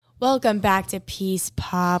Welcome back to Peace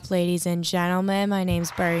Pop, ladies and gentlemen. My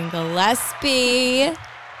name's Bergen Gillespie.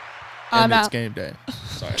 And it's game day.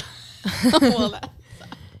 Sorry.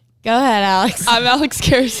 Go ahead, Alex. I'm Alex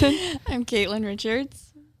Garrison. I'm Caitlin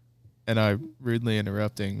Richards. And I'm rudely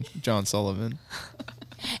interrupting John Sullivan.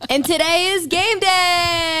 And today is game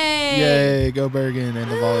day. Yay, go Bergen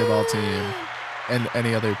and the volleyball team. And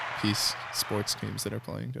any other Peace sports teams that are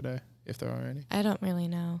playing today, if there are any. I don't really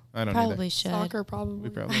know. I don't Probably either. should. Soccer, probably. We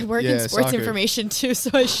probably. I work in sports soccer. information too,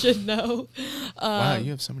 so I should know. Wow,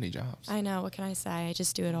 you have so many jobs. I know. What can I say? I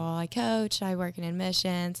just do it all. I coach. I work in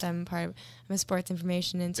admissions. I'm a sports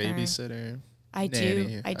information intern. Babysitter. I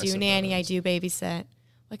nanny, do nanny. I do babysit.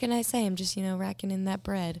 What can I say? I'm just, racking in that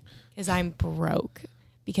bread because I'm broke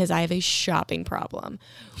because I have a shopping problem,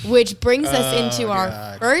 which brings us into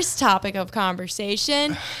our first topic of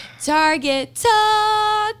conversation, Target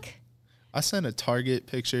Talk. I sent a Target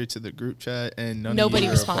picture to the group chat and Nobody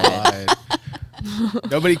of you responded.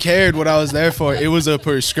 replied. Nobody cared what I was there for. It was a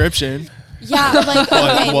prescription. Yeah, like,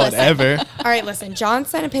 okay, whatever. Listen. All right, listen. John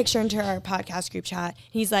sent a picture into our podcast group chat.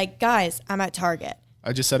 He's like, guys, I'm at Target.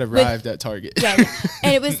 I just said arrived at Target. Yeah,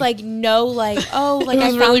 and it was like It was I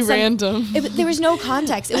found really random. There was no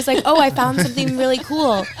context. It was like, I found something really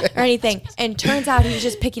cool or anything. And turns out he was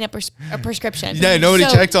just picking up a prescription. Yeah, nobody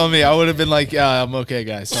checked on me. I would have been like, yeah, I'm okay,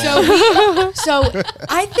 guys. So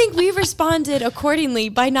I think we responded accordingly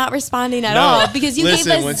by not responding at all because you listen,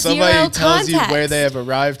 gave us when zero somebody tells context. you where they have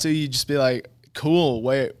arrived to, you just be like, cool,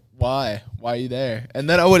 wait, why? Why are you there? And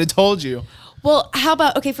then I would have told you. Well, how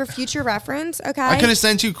about, for future reference, okay? I could have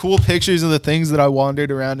sent you cool pictures of the things that I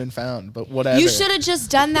wandered around and found, but whatever. You should have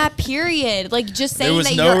just done that, period. Like, just saying There was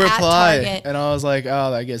that no you're reply, at Target. and I was like,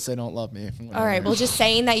 oh, I guess they don't love me. All right, well, just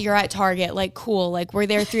saying that you're at Target, like, cool. Like, we're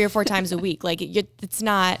there 3 or 4 times a week. Like, it's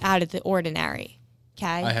not out of the ordinary, okay?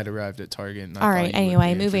 I had arrived at Target. And I All thought right, you would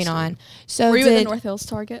anyway, be moving interested. on. So Were you at the North Hills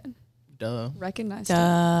Target? Duh. Recognized it.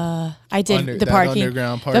 I did the That parking.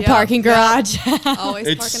 underground The parking. parking garage. Always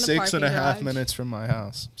It's park in the 6.5 parking minutes from my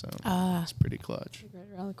house, so it's pretty clutch. garage.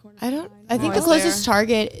 Right around the corner. I think the Always closest there.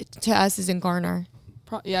 Target to us is in Garner.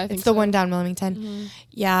 Yeah, I think It's the so. one down Wilmington. Mm-hmm.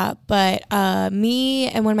 Yeah, but me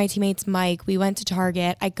and one of my teammates, Mike, we went to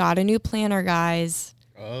Target. I got a new planner, guys.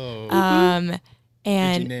 Oh. And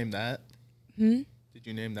Did you name that? Did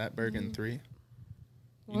you name that Bergen 3?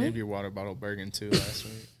 You named your water bottle Bergen 2 last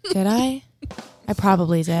week. did I? I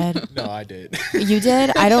probably did. No, I did. You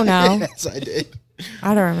did? I don't know. Yes, I did.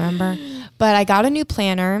 I don't remember. But I got a new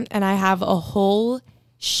planner and I have a whole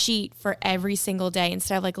sheet for every single day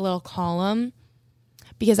instead of like a little column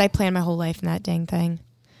because I plan my whole life in that dang thing.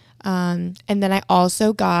 And then I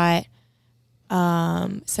also got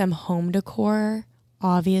some home decor,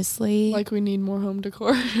 obviously. Like, we need more home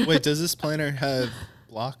decor. Wait, does this planner have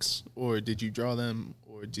blocks, or did you draw them,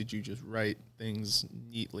 or did you just write things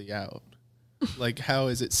neatly out? Like, how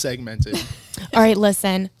is it segmented? All right,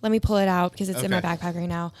 listen. Let me pull it out because it's in my Okay. backpack right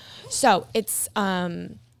now. So it's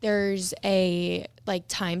there's a like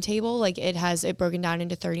timetable. Like it has it broken down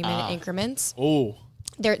into 30-minute increments. Oh,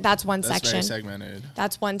 That's one that's section. very segmented.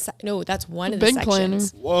 That's one. No, that's one of the Big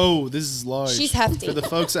sections. planner. Whoa, this is large. She's hefty. For the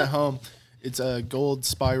folks at home, it's a gold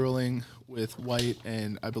spiraling with white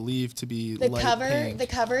and I believe to be The light cover, pink. the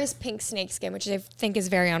cover is pink snakeskin, which I think is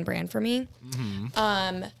very on brand for me.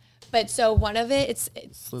 Mm-hmm. But so one of it's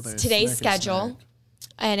Slither, today's Snicker schedule, snack.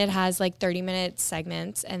 and it has like 30-minute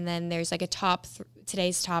segments, and then there's like a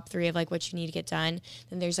today's top 3 of like what you need to get done.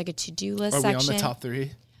 Then there's like a to-do list Are we section. on the top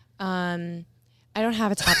 3? I don't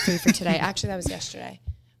have a top 3 for today. Actually, that was yesterday.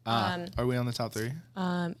 Are we on the top 3?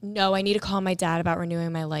 No, I need to call my dad about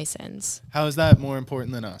renewing my license. How is that more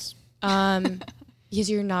important than us? Because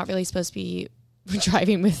you're not really supposed to be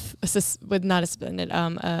driving with not a suspended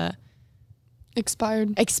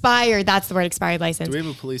Expired. expired. That's the word, expired license. Do we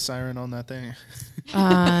have a police siren on that thing?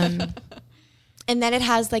 And then it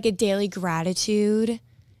has like a daily gratitude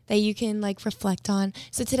that you can like reflect on.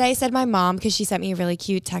 So today I said my mom, because she sent me a really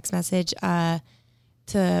cute text message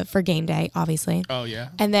for game day, obviously. Oh, yeah.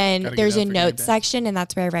 And then Gotta get there's up a for game note day. section, and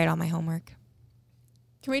that's where I write all my homework.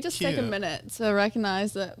 Can we just take a Cute. minute to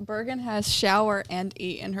recognize that Bergen has shower and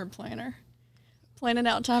eat in her planner? Planning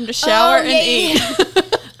out time to shower and eat.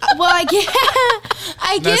 Well, I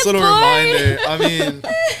get Nice little bored. reminder. I mean,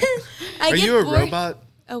 I are get you a bored. robot?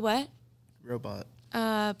 A what? Robot.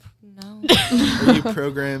 No. Are you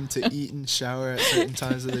programmed to eat and shower at certain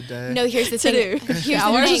times of the day? No, here's the To thing. do. Here's the You're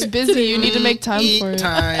thing. just busy. You need to make time Eat for it.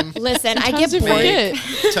 time. Listen, I Sometimes get you bored.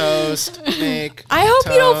 forget. Toast. Make. I hope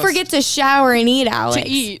you don't toast. forget to shower and eat, Alex.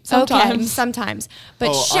 eat, Okay, sometimes. sometimes. But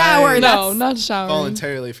Oh, shower, I- that's No, not showering.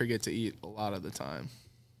 Voluntarily forget to eat a lot of the time,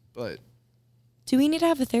 but Do we need to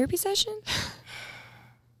have a therapy session?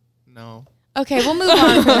 No. Okay, we'll move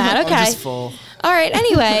on from that. I'm Okay. just full. All right.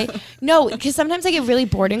 Anyway, no, because sometimes I get really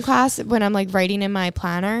bored in class when I'm like writing in my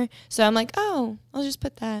planner. So I'm like, oh, I'll just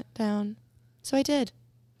put that down. So I did.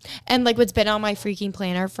 And like what's been on my freaking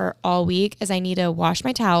planner for all week is I need to wash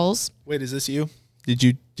my towels. Wait, is this you? Did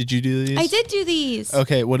you do these? I did do these.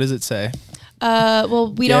 Okay, what does it say?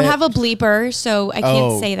 Well, we don't Get- have a bleeper, so I can't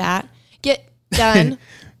Oh. say that. Get done.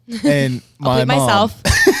 And I'll my bleep mom. myself.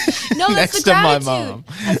 No, that's Next the to my gratitude. mom.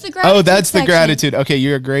 That's the gratitude. Oh, that's the section. gratitude. Okay,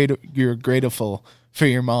 you're grateful for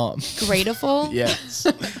your mom. Grateful. Yes.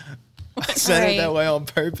 I said Right. it that way on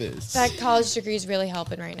purpose. That college degree is really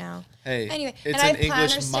helping right now. Hey, Anyway, and it's I an have planner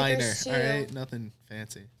English minor. stickers, All too. right, nothing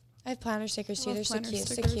fancy. I have planner stickers too. Love They're so planner cute.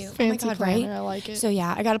 So stickers. cute. Fancy oh my god, planner. right? I like it. So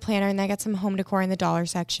yeah, I got a planner and I got some home decor in the dollar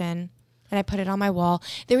section, and I put it on my wall.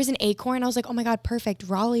 There was an acorn. I was like, oh my god, perfect,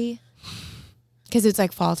 Raleigh, because it's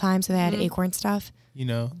like fall time, so they had acorn stuff. You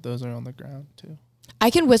know, those are on the ground too. I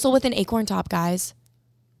can whistle with an acorn top, guys.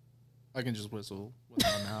 I can just whistle with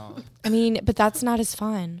my mouth. I mean, but that's not as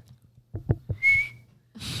fun.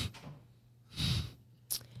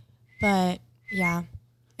 But yeah,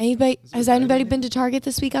 has anybody been to Target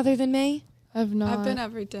this week other than me? I've not. I've been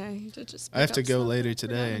every day to just. I have pick to up go stuff later and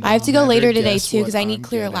today. forget I have to go Never later today guess too because what I need I'm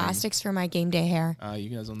clear getting. elastics for my game day hair. You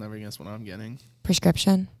guys will never guess what I'm getting.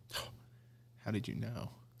 Prescription. How did you know?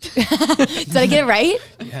 Did I get it right?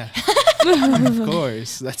 Yeah, of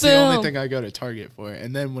course. That's the only Boom. thing I go to Target for.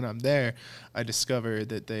 And then when I'm there, I discover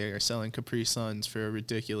that they are selling Capri Suns for a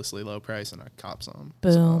ridiculously low price, and I cop some.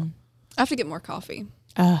 Boom. I have to get more coffee.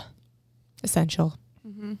 Essential.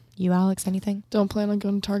 You, Alex, anything? Don't plan on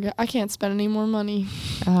going to Target. I can't spend any more money.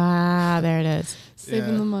 There it is.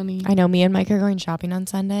 Saving Yeah. the money. I know me and Mike are going shopping on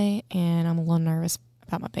Sunday, and I'm a little nervous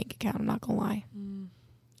about my bank account. I'm not gonna lie.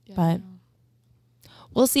 Yeah, but- I know.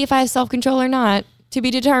 We'll see if I have self-control or not. To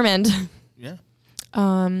be determined. Yeah.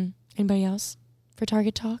 Anybody else for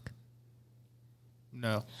Target talk?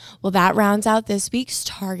 No. Well, that rounds out this week's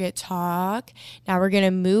Target Talk. Now we're going to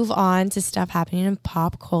move on to stuff happening in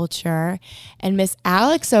pop culture. And Miss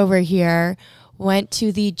Alex over here went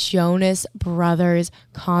to the Jonas Brothers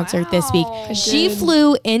concert this week. Wow. She did.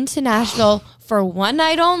 flew into Nashville for one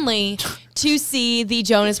night only to see the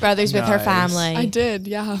Jonas Brothers with her Nice. family. I did.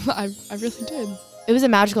 Yeah, I really did. It was a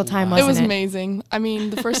magical time, Wow. wasn't It was it? amazing. I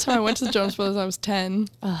mean, the first time I went to the Jonas Brothers, I was 10.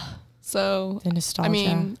 So, The nostalgia. I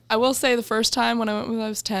mean, I will say the first time when I went when I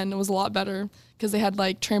was 10, it was a lot better because they had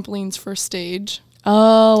like trampolines for stage.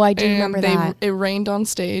 Oh, I do And remember that. it rained on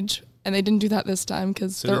stage. And they didn't do that this time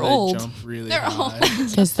because So they're did they old. jump really They're high?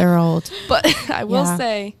 Because they're old. But I will Yeah.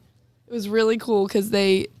 say it was really cool because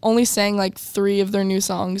they only sang like 3 of their new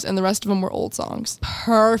songs and the rest of them were old songs.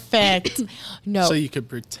 Perfect. No. So you could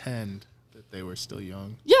pretend that they were still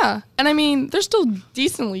young. Yeah. And I mean, they're still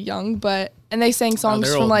decently young, and they sang songs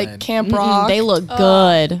they're from old like men. Camp Rock. they look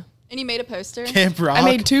good. And you made a poster. Camp Rock. I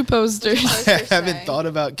made 2 posters. I haven't thought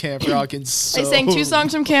about Camp Rock in so They sang 2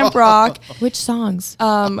 songs from Camp Rock. Which songs?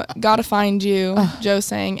 Gotta Find You, Joe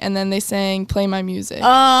sang, and then they sang Play My Music.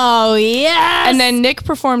 Oh, yes. And then Nick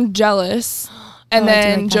performed Jealous, and Oh, I do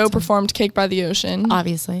then like that Joe song. performed Cake by the Ocean.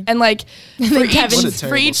 Obviously. And like for each, Kevin- What a for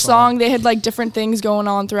terrible each song. song, they had like different things going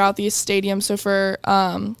on throughout the stadium. So for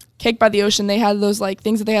Cake by the Ocean, they had those like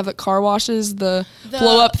things that they have at car washes, the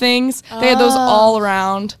blow up things. They had those all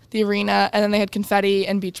around the arena, and then they had confetti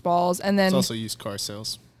and beach balls, and then It's also used car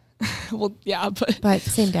sales. well, yeah, but But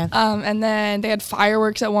same day. and then they had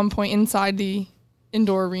fireworks at one point inside the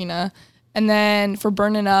indoor arena. And then for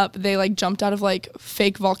Burning Up, they like jumped out of like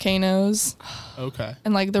fake volcanoes Okay.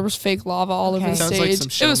 and like there was fake lava all over Okay. the Sounds like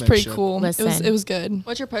stage. some It was pretty showmanship. cool. Listen. It was good.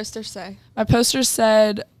 What's your poster say? My poster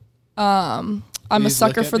said, I'm a Please look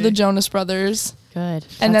sucker at for me. the Jonas Brothers. Good.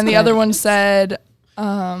 And then That's the other good. one said,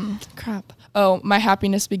 crap. Oh, my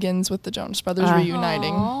happiness begins with the Jonas Brothers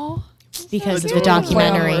reuniting. Aw. Because of Play the on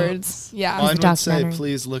documentary. Words. Yeah. Mine would say, documentary.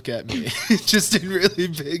 please look at me. Just in really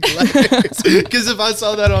big letters. Because if I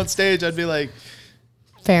saw that on stage, I'd be like,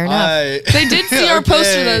 Fair enough. hi. They did see our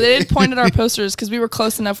poster though. Okay. They did point at our posters because we were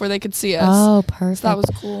close enough where they could see us. Oh, perfect. So that was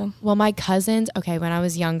cool. Well, my cousins, okay, when I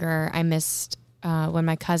was younger, I missed when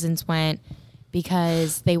my cousins went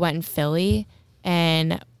because they went in Philly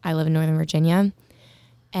and I live in Northern Virginia.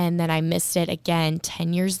 And then I missed it again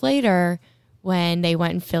 10 years later when they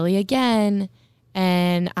went in Philly again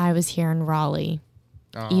and I was here in Raleigh,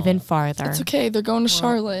 even farther. It's okay. They're going to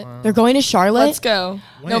Charlotte. They're going to Charlotte. Let's go.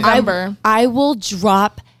 When? November. I will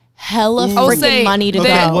drop hella I will freaking say money to they-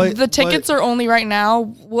 go. What- the tickets are only right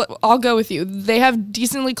now. I'll go with you. They have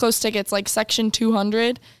decently close tickets, like section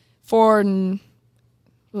 200 for, I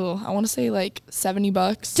want to say like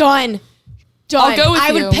 $70. Done. I'll go with I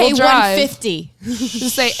you. would pay We'll drive. $150.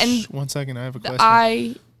 Just say, and 1 second, I have a question.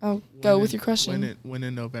 go When with in- your question. When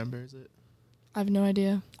in November is it? I have no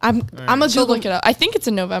idea. I'm a She'll Google. look it up. I think it's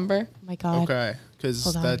in November. Oh my God. Okay, because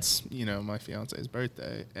Hold on. that's my fiance's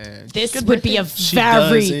birthday, and This Good would be a she does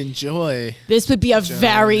very. enjoy. This would be a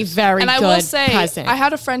very, very And I good will say, present. I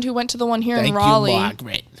had a friend who went to the one here in Thank Raleigh you,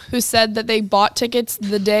 Margaret. who said that they bought tickets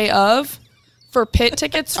the day of for pit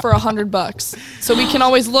tickets for $100. So we can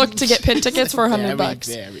always look to get pit tickets for $100.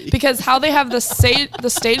 Very. Because how they have the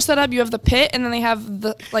stage set up, you have the pit and then they have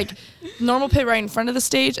the like normal pit right in front of the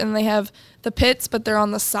stage, and then they have the pits, but they're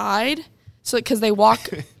on the side. So because they walk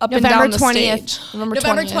up and November down the 20th. stage. November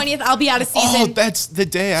 20th. I'll be out of Oh, season. that's the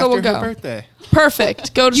day So after we'll her go. birthday.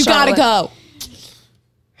 Perfect. Go to You Charlotte. gotta go.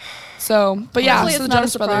 So, but yeah, Hopefully so it's the not a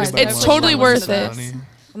Jonas Brothers. surprise. It's Everybody totally listens worth to it. this.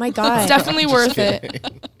 Oh my God. It's definitely worth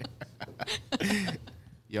it.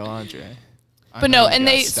 Yo, Andre. I But know no, you and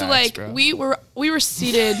got they stacks, so like bro. we were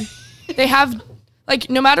seated. They have like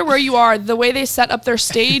no matter where you are, the way they set up their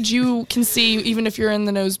stage, you can see even if you're in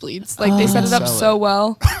the nosebleeds. Like they set it up Sell it. so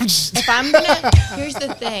well. If I'm gonna, here's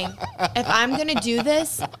the thing. If I'm gonna do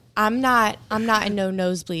this, I'm not in no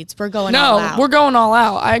nosebleeds. We're going all No, out. we're going all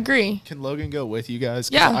out. I agree. Can Logan go with you guys?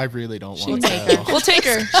 'Cause Yeah. I really don't She'll want to take go. her. We'll take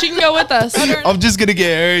her. She can go with us. I'm just gonna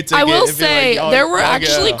get her a ticket. I will and be like, say "Y'all- there were y'all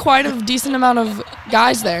actually go." quite a decent amount of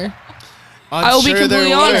guys there. I'm I will be sure there completely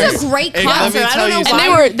were. honest. It's a great And let concert. me I tell don't know you why.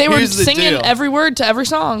 And something. they were Here's the singing deal. every word to every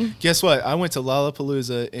song. Guess what? I went to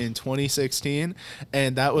Lollapalooza in 2016,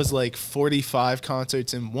 and that was like 45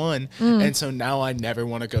 concerts in one. And so now I never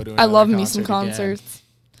want to go to another I love me some concert again. concerts.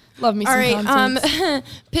 Love me All some right. concerts.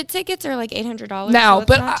 Pit tickets are like $800 Now, so let's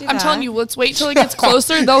but not do I'm that. telling you, let's wait till it gets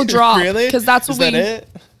closer. They'll drop. Really? Because that's what Is that it?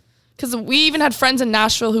 Because we even had friends in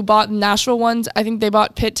Nashville who bought Nashville ones. I think they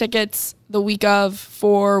bought pit tickets the week of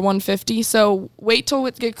for $150. So wait till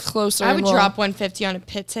it gets closer. I and would we'll- drop $150 on a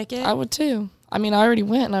pit ticket. I would too. I mean, I already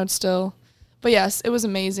went and I would still. But yes, it was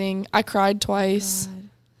amazing. I cried twice.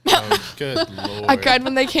 Oh, good lord. I cried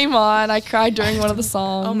when they came on. I cried during one of the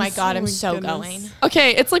songs. Oh my God, I'm my so goodness. going.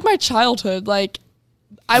 Okay, it's like my childhood. Like,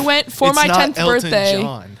 I went for It's my not 10th Elton birthday.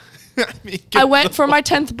 John. I mean, I went for my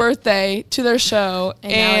 10th birthday to their show.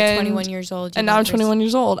 And now at 21 years old. And now I'm 21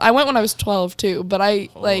 years old. I went when I was 12 too, but I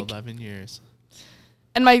whole like, 11 years.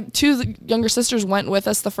 and my two younger sisters went with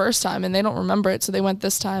us the first time and they don't remember it. So they went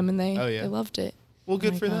this time and Oh, yeah. they loved it. Well,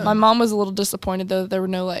 good for them. My mom was a little disappointed though that there were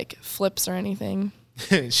no like flips or anything.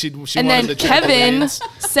 she And wanted then the Kevin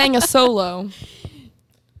trampolines. sang a solo.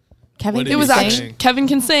 Kevin, What did It he was sing? actually Kevin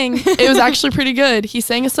can sing. It was actually pretty good. He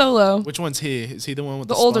sang a solo. Which one's he? Is he the one with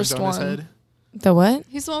The the, oldest sponge on his one. head? the what?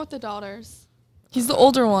 He's the one with the daughters. He's the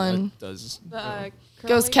older one. That does. The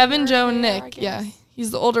Goes curly Kevin, hair Joe, and there, I Nick. Yeah, guess.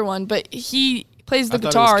 he's the older one, but he plays the I thought it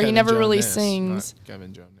was guitar. He Kevin never really Jonas, sings. not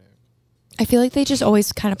Kevin Joe Nick. I feel like they just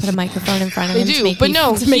always kind of put a microphone in front of They him to do, make but me-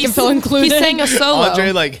 no, to make him he's- feel included. He sang a solo.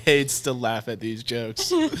 Andre like hates to laugh at these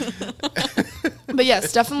jokes. But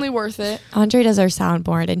yes, definitely worth it. Andre does our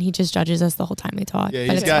soundboard and he just judges us the whole time we talk. Yeah,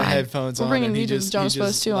 but he's it's got fine. headphones We're on bringing and he you to the just, Jonas he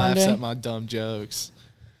Brothers just too, laughs Andre. at my dumb jokes.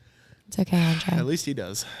 It's okay, Andre. At least he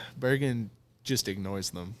does. Bergen just ignores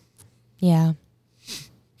them. Yeah.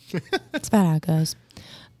 That's about how it goes.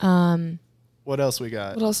 What else we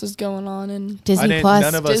got? What else is going on in Disney Plus.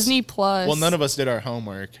 None of us, Disney Plus? Well, none of us did our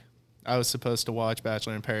homework. I was supposed to watch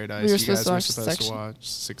Bachelor in Paradise. We were You guys supposed to were watch supposed to watch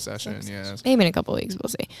Succession. Yeah. Maybe in a couple weeks, we'll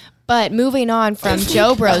see. But moving on from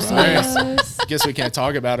Joe Bros news. Guess we can't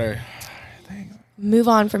talk about her. Move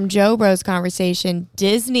on from Joe Bros conversation.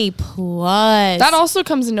 Disney Plus. That also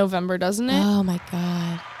comes in November, doesn't it? Oh my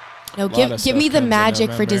God. No, lot give of me stuff the comes in magic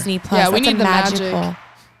for November. Disney Plus. Yeah, we That's need a the magic. magical.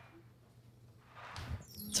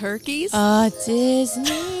 Turkeys. Disney.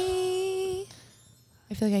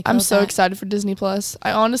 I feel like I I'm killed so that. excited for Disney Plus.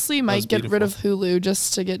 I honestly might was get rid of beautiful. Hulu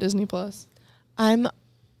just to get Disney Plus. I'm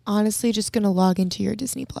honestly just gonna log into your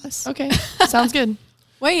Disney Plus. Okay, sounds good.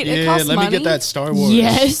 Wait, it Yeah, costs let money. me get that Star Wars.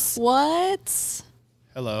 Yes. What?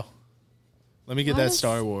 Hello. Let me get What that is-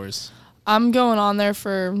 Star Wars. I'm going on there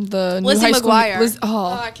for the new Lizzie high school. McGuire. Oh,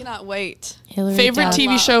 I cannot wait. Hillary favorite Duff.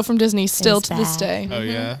 TV show from Disney still is to this back. day. Oh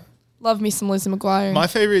yeah. Love me some Lizzie McGuire. My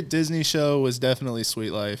favorite Disney show was definitely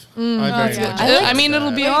Sweet Life. I very that's much good. liked I mean, that.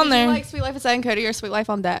 it'll be Wait, on did there. you like Sweet Life of Zack and Cody or Sweet Life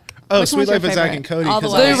on Deck? Oh, Which Sweet one's your Life of Zack favorite? and Cody All the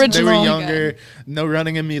because way. The they were original. younger. No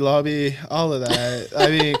running in me lobby. All of that. I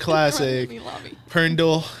mean, classic.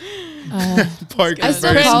 Perndle. Park I versus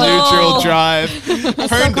still call it- neutral drive. I still call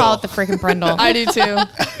Perndle. it the freaking Brindle. I do too.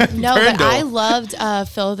 No, but Brindle. I loved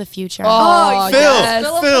Phil of the Future. Oh, Phil,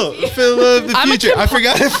 yes. Phil of the I'm a future. I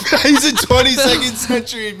forgot if he's a 22nd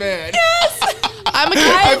century man. I'm a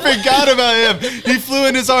I kid. forgot about him. He flew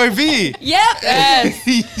in his RV. Yep.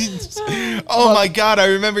 Oh my God, I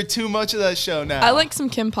remember too much of that show now. I like some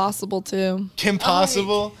Kim Possible too. Kim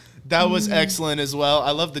Possible. That was excellent as well.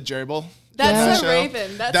 I love the gerbil. That's in that so show.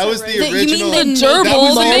 Raven. That's That so was the Raven. You mean original. the The gerbil,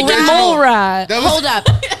 was the the naked original. mole rat. That was Hold up.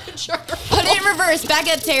 Put it in reverse. Back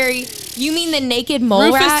up, Terry. You mean the naked mole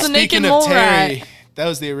Rufus rat? the naked Speaking of mole Terry, rat. that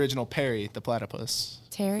was the original Perry, the platypus.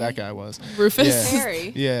 Terry? That guy was. Rufus. Yeah.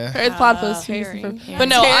 Harry. Yeah. Harry the platypus. Harry. But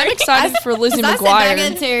no, I'm Terry. excited for Lizzie I said back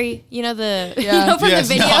McGuire. up, Terry. You know the Yeah. you know from Yes,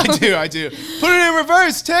 the no, video. I do. Put it in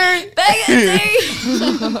reverse, Terry. Back up,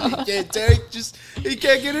 Terry. Yeah, Terry he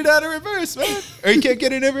can't get it out of reverse, man. Or he can't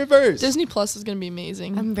get it in reverse. Disney Plus is gonna be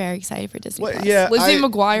amazing. I'm very excited for Disney What? Plus. Yeah. Lizzie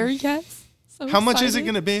McGuire, yes. So How much is it excited.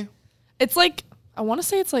 gonna be? It's like I want to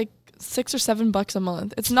say it's like $6 or $7 a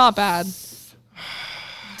month. It's not bad.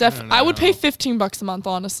 I would pay $15 a month,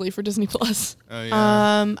 honestly, for Disney Plus. Oh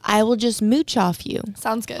yeah. I will just mooch off you.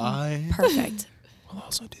 Sounds good. I Perfect. will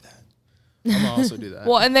also do that. I'll also do that.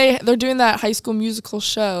 Well, and they're doing that High School Musical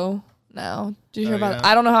show now. Did you hear Oh, about it? yeah.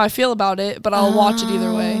 I don't know how I feel about it, but I'll watch it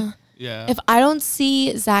either way. Yeah. If I don't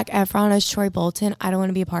see Zac Efron as Troy Bolton, I don't want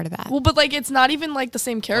to be a part of that. Well, but like it's not even like the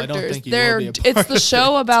same I don't characters. think you will be a It's part the of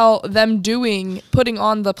show about them putting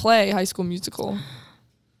on the play High School Musical.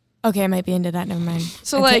 Okay, I might be into that. Never mind.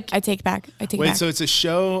 So, I take back. Wait, back. so it's a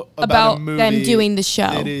show about About a movie. them doing the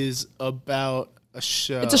show. It is about a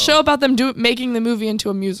show. It's a show about them making the movie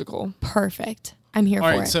into a musical. Perfect. I'm here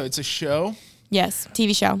All for right, it. so it's a show Yes,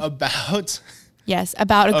 TV show. about Yes,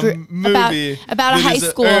 about a a group movie. about a that high is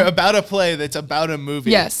school. or about a play that's about a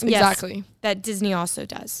movie. Yes, Yes, exactly. that Disney also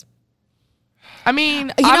does. I mean,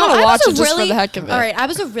 You I'm know, gonna I watch was it a just for the heck of it. All right, I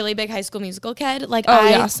was a really big High School Musical kid. Like Oh I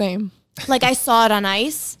yeah, same. like I saw it on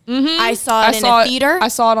ice. Mm-hmm. I saw it in a theater. I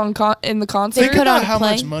saw it on in the concert. Think put on about a how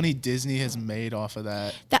play. much money Disney has made off of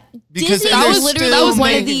that. that Because Disney they're was literally still one of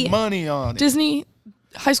making the money on it. Disney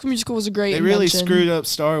High School Musical was a great. They really invention. screwed up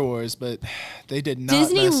Star Wars, but they did not.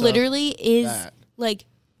 Disney mess up literally is that. like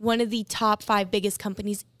one of the top 5 biggest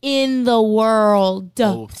companies in the world.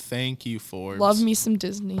 Oh, thank you, Forbes. Love me some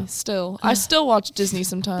Disney. Still, I still watch Disney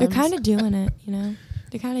sometimes. They're kind of doing it, you know.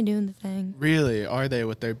 They're kind of doing the thing. Really, are they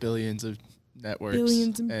with their billions of networks?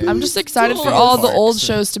 Billions and and I'm just excited for theme all the parks old and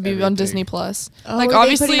shows to be on everything. Disney Plus. Oh, like are they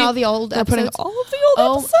obviously, putting all the old they're putting episodes? all of the old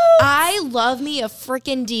Oh, episodes. I love me a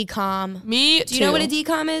freaking DCOM. Me Do you know what a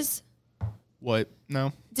DCOM is? What?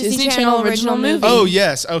 No. Disney Channel original movie. Oh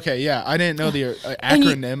yes. Okay. Yeah. I didn't know the And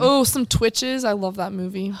acronym. oh, some Twitches. I love that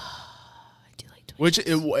movie. I do like Twitch.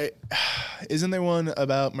 Which isn't there one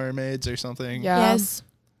about mermaids or something? Yeah. Yes.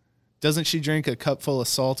 Doesn't she drink a cup full of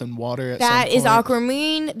salt and water at That some is point?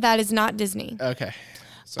 Aquamarine. That is not Disney. Okay.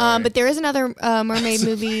 Sorry. But there is another mermaid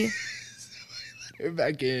movie. You're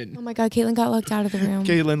back in. Oh my God, Caitlin got locked out of the room.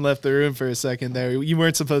 Caitlin left the room for a second there. You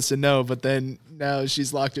weren't supposed to know, but then now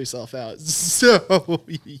she's locked herself out. So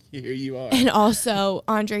here you are. And also,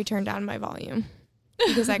 Andre turned down my volume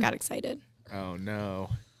because I got excited. Oh no.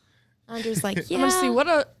 Andre's like, yeah. I'm gonna see what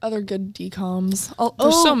are other good DComs. Oh,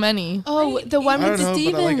 there's so many. Oh, the one I with don't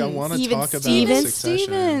the know, but I Stevens. want to Steven talk about Stevens. Succession.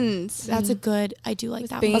 Stevens. That's a good. I do like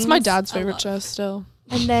that Bing. one. That's my Beans, dad's I favorite love. show still.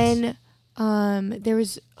 And then there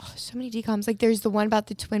was so many DComs. Like there's the one about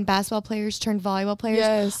the twin basketball players turned volleyball players.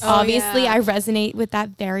 Yes. Oh, Obviously, yeah. I resonate with that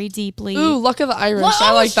very deeply. Ooh, Luck of the Irish. Well,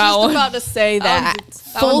 I like was that just one. about to say that.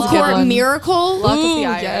 Full one's a good Court one. Miracle. Luck of the Ooh,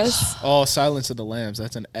 Irish. yes. Oh, Silence of the Lambs.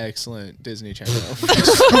 That's an excellent Disney Channel.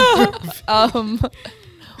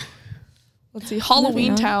 Let's see.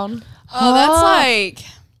 Halloween on. Town. Oh, that's like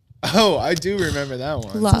Oh, I do remember that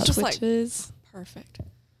one. Love just like- witches. perfect.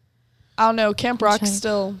 I don't know. Camp Rock trying-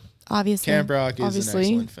 still. Obviously. Camp Rock is Obviously. an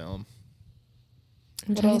excellent film.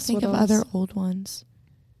 I'm What trying else, to think what of else? other old ones.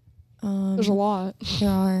 There's a lot. There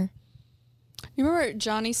are. You remember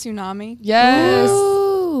Johnny Tsunami Yes.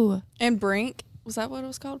 Ooh. and Brink? Was that what it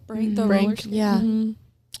was called? Brink. The Brink. roller skate? Yeah. Mhm.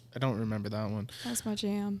 I don't remember that one. That's my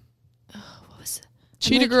jam. What was it?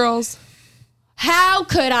 Cheetah like- Girls. How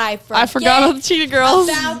could I forget I forgot about the Cheetah Girls.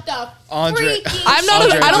 about the Andre, freaking I'm not.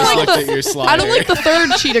 Andre I don't just like looked at your the. slider. I don't like the third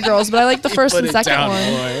Cheetah Girls, but I like the first Put and it second down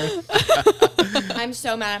one. more. I'm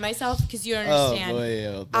so mad at myself because you don't Oh understand. boy,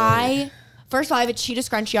 oh boy. First of all, I have a cheetah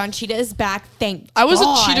scrunchie on. Cheetah is back. Thank I was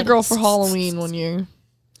God. a Cheetah Girl for Halloween one year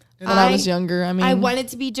when I was younger. I mean, I wanted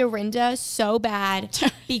to be Dorinda so bad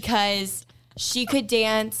because she could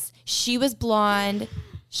dance. She was blonde.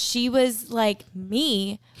 She was like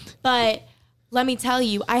me. But let me tell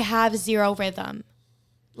you, I have zero rhythm.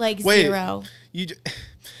 Like Wait. zero. You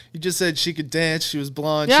just said she could dance. She was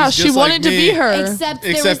blonde. yeah, She's she just wanted like to me. be her. Except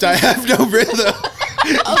there Except was I have no rhythm.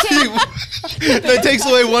 That takes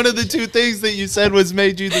away one of the two things that you said was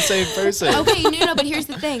made you the same person. Okay, no, but here's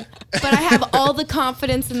the thing. But I have all the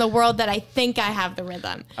confidence in the world that I think I have the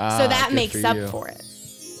rhythm. So that good makes for up you. for it.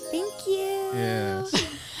 Thank you.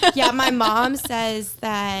 Yes. Yeah, my mom says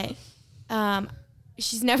that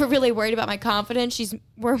she's never really worried about my confidence.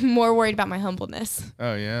 We're more worried about my humbleness.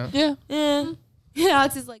 Oh, yeah? Yeah. Yeah.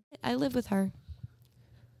 Alex is like, I live with her.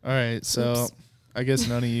 All right, so Oops. I guess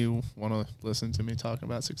none of you want to listen to me talking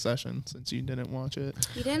about Succession since you didn't watch it.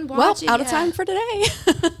 You didn't watch Well, it out of yet. time for today.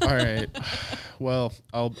 All right. Well,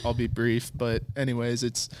 I'll be brief, but anyways,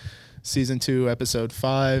 it's season 2, episode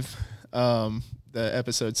 5. The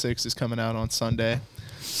episode 6 is coming out on Sunday,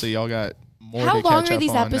 so y'all got more How to catch long are up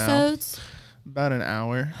these on episodes? now. About an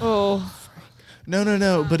hour. Oh,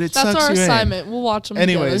 No, but it that's sucks our you in. assignment. We'll watch them.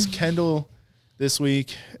 Anyways, together. Kendall this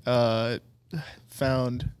week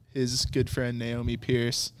found his good friend Naomi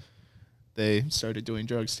Pierce. They started doing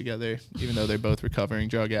drugs together, even though they're both recovering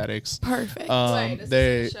drug addicts. Perfect.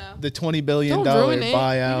 The $20 billion Don't ruin it. You're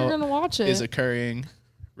buyout gonna watch it. is occurring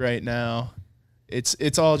right now.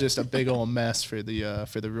 It's all just a big old mess for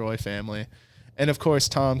the Roy family, and of course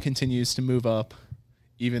Tom continues to move up,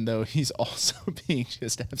 even though he's also being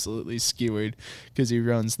just absolutely skewered because he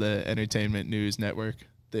runs the entertainment news network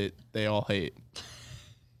that they all hate.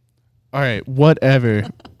 All right, whatever,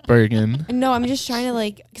 Bergen. No, I'm just trying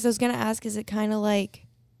to because I was going to ask, is it kind of like,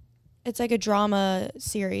 it's like a drama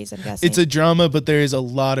series, I'm guessing. It's a drama, but there is a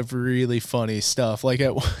lot of really funny stuff. Like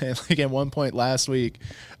at one point last week,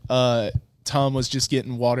 Tom was just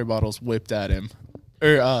getting water bottles whipped at him,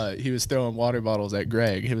 or he was throwing water bottles at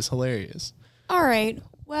Greg. It was hilarious. All right.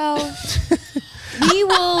 Well, we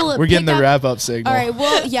will. We're getting pick the up- wrap up signal. All right.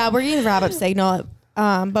 Well, yeah, we're getting the wrap up signal.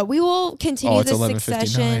 But we will continue it's the 11:59.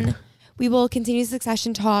 Succession. We will continue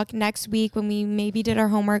Succession talk next week when we maybe did our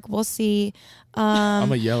homework. We'll see. I'm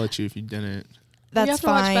gonna yell at you if you didn't. That's have to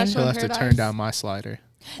watch fine. Bachelor You'll in have to turn Paradise. down my slider.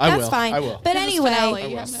 I That's will. fine. I will. But This is finale.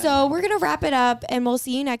 anyway, You have to- so we're gonna wrap it up, and we'll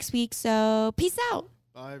see you next week. So peace out.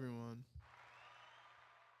 Bye, everyone.